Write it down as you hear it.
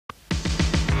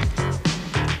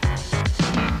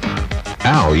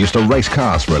Al used to race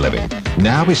cars for a living.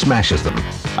 Now he smashes them,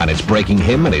 and it's breaking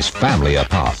him and his family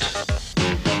apart.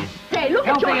 Hey, look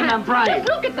at your hands. Just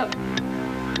look at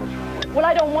them. Well,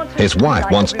 I don't want to. His wife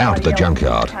wants out of the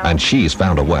junkyard, and she's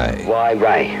found a way. Why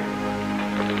Ray?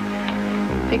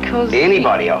 Because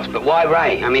anybody else, but why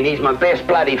Ray? I mean, he's my best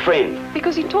bloody friend.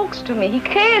 Because he talks to me. He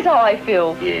cares how I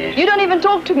feel. Yes. You don't even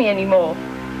talk to me anymore.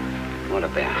 What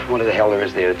about? What the hell there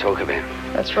is there to talk about?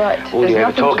 That's right. All you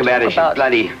ever talk about is your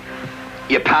bloody...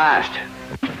 your past.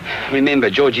 Remember,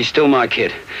 Georgie's still my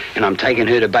kid, and I'm taking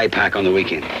her to Bay Park on the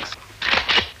weekend.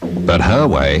 But her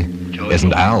way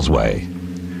isn't Al's way.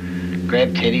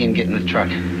 Grab Teddy and get in the truck.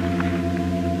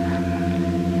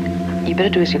 You better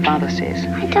do as your father says.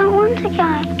 I don't want to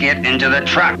go. Get into the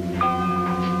truck.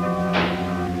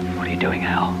 What are you doing,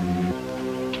 Al?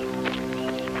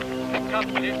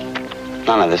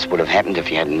 None of this would have happened if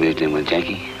you hadn't moved in with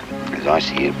Jackie. As I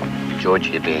see it, George,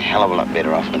 you'd be a hell of a lot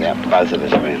better off without both of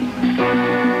us around.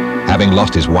 Having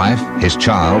lost his wife, his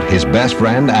child, his best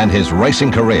friend, and his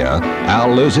racing career,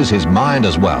 Al loses his mind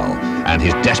as well, and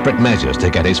his desperate measures to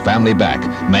get his family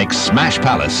back make Smash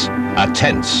Palace a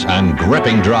tense and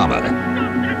gripping drama.